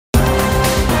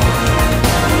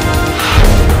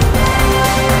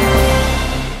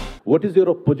What is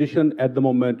your position at the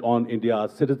moment on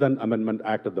India's Citizen Amendment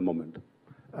Act at the moment?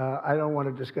 I don't want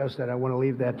to discuss that. I want to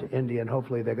leave that to India, and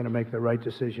hopefully they're going to make the right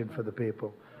decision for the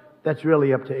people. That's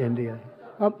really up to India.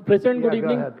 President, good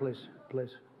evening. Go ahead, please.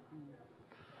 Please.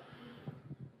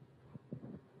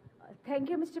 Thank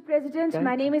you, Mr. President. Okay.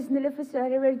 My name is Nilüfer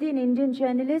Sahravardi, an Indian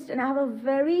journalist, and I have a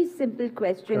very simple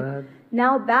question. Go ahead.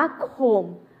 Now, back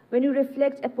home, when you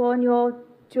reflect upon your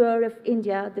tour of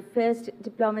India, the first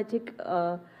diplomatic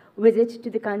visit to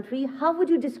the country, how would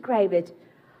you describe it?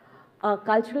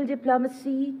 Cultural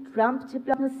diplomacy, Trump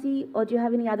diplomacy, or do you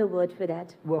have any other word for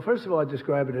that? Well, first of all, I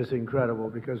describe it as incredible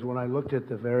because when I looked at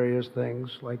the various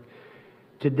things, like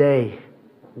today,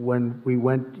 when we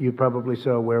went, you probably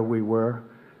saw where we were.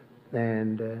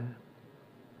 And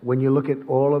when you look at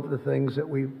all of the things that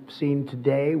we've seen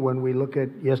today, when we look at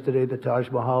yesterday, the Taj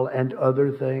Mahal and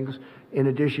other things, in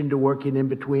addition to working in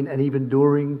between and even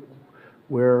during,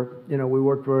 where, you know, we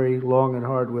worked very long and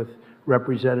hard with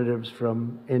representatives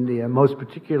from India, most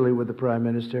particularly with the Prime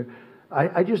Minister.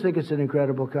 I just think it's an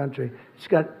incredible country. It's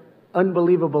got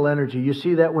unbelievable energy. You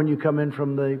see that when you come in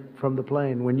from the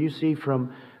plane. When you see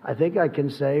from, I think I can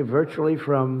say, virtually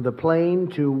from the plane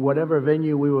to whatever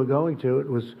venue we were going to, it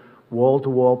was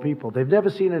wall-to-wall people. They've never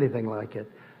seen anything like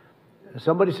it.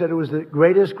 Somebody said it was the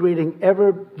greatest greeting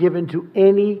ever given to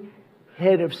any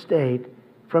head of state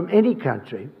from any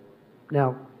country.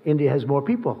 Now, India has more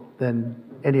people than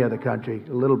any other country,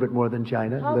 a little bit more than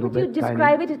China. How a little would you bit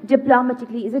describe it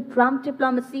diplomatically? Is it Trump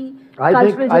diplomacy, I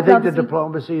cultural think diplomacy? the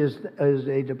diplomacy is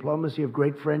a diplomacy of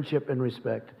great friendship and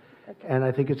respect. Okay. And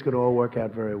I think it's going to all work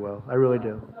out very well. I really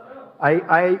do.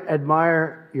 I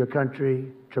admire your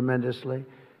country tremendously.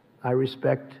 I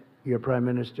respect your Prime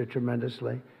Minister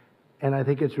tremendously. And I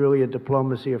think it's really a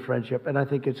diplomacy of friendship. And I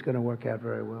think it's going to work out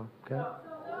very well. Okay?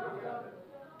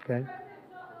 Okay?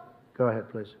 Go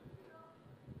ahead, please.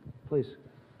 Please.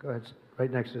 Go ahead. Right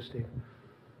next to Steve.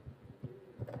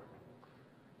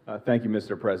 Thank you,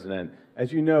 Mr. President.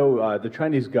 As you know, the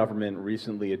Chinese government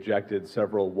recently ejected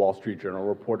several Wall Street Journal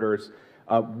reporters.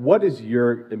 What is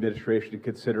your administration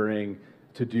considering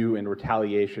to do in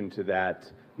retaliation to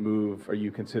that move? Are you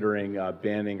considering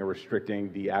banning or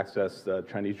restricting the access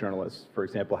Chinese journalists, for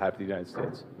example, have to the United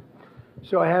States?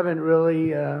 So I haven't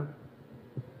really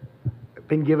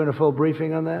been given a full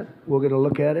briefing on that. We're going to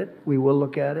look at it. We will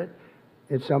look at it.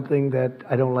 It's something that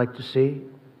I don't like to see.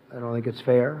 I don't think it's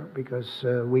fair because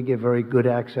we give very good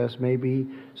access. Maybe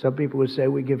some people would say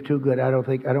we give too good. I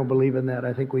don't believe in that.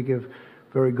 I think we give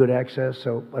very good access,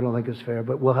 so I don't think it's fair.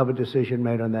 But we'll have a decision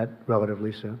made on that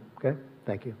relatively soon. Okay?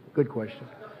 Thank you. Good question.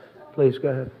 Please, go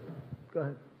ahead. Go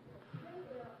ahead.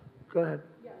 Go ahead.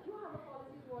 Yeah, you have a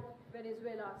policy toward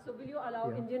Venezuela. So will you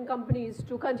allow Indian companies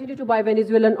to continue to buy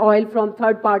Venezuelan oil from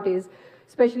third parties,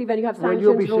 especially when you have sanctions?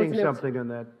 Well, you'll be seeing something on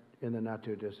that in the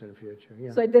not-too-distant future.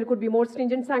 Yeah. So there could be more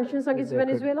stringent sanctions against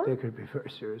Venezuela? There could be very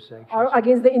serious sanctions. Or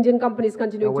against the Indian companies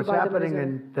continuing to buy What's happening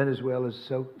in Venezuela is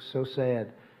so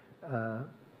sad.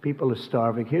 People are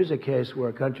starving. Here's a case where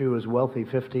a country was wealthy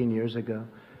 15 years ago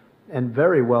and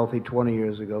very wealthy 20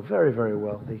 years ago. Very, very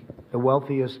wealthy. The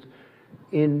wealthiest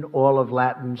in all of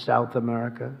Latin South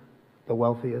America. The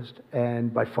wealthiest.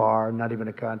 And by far, not even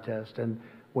a contest. And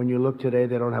when you look today,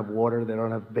 they don't have water, they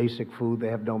don't have basic food, they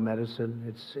have no medicine.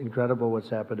 It's incredible what's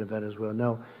happened in Venezuela.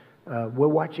 No, we're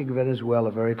watching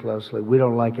Venezuela very closely. We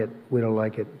don't like it. We don't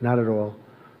like it. Not at all.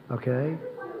 Okay?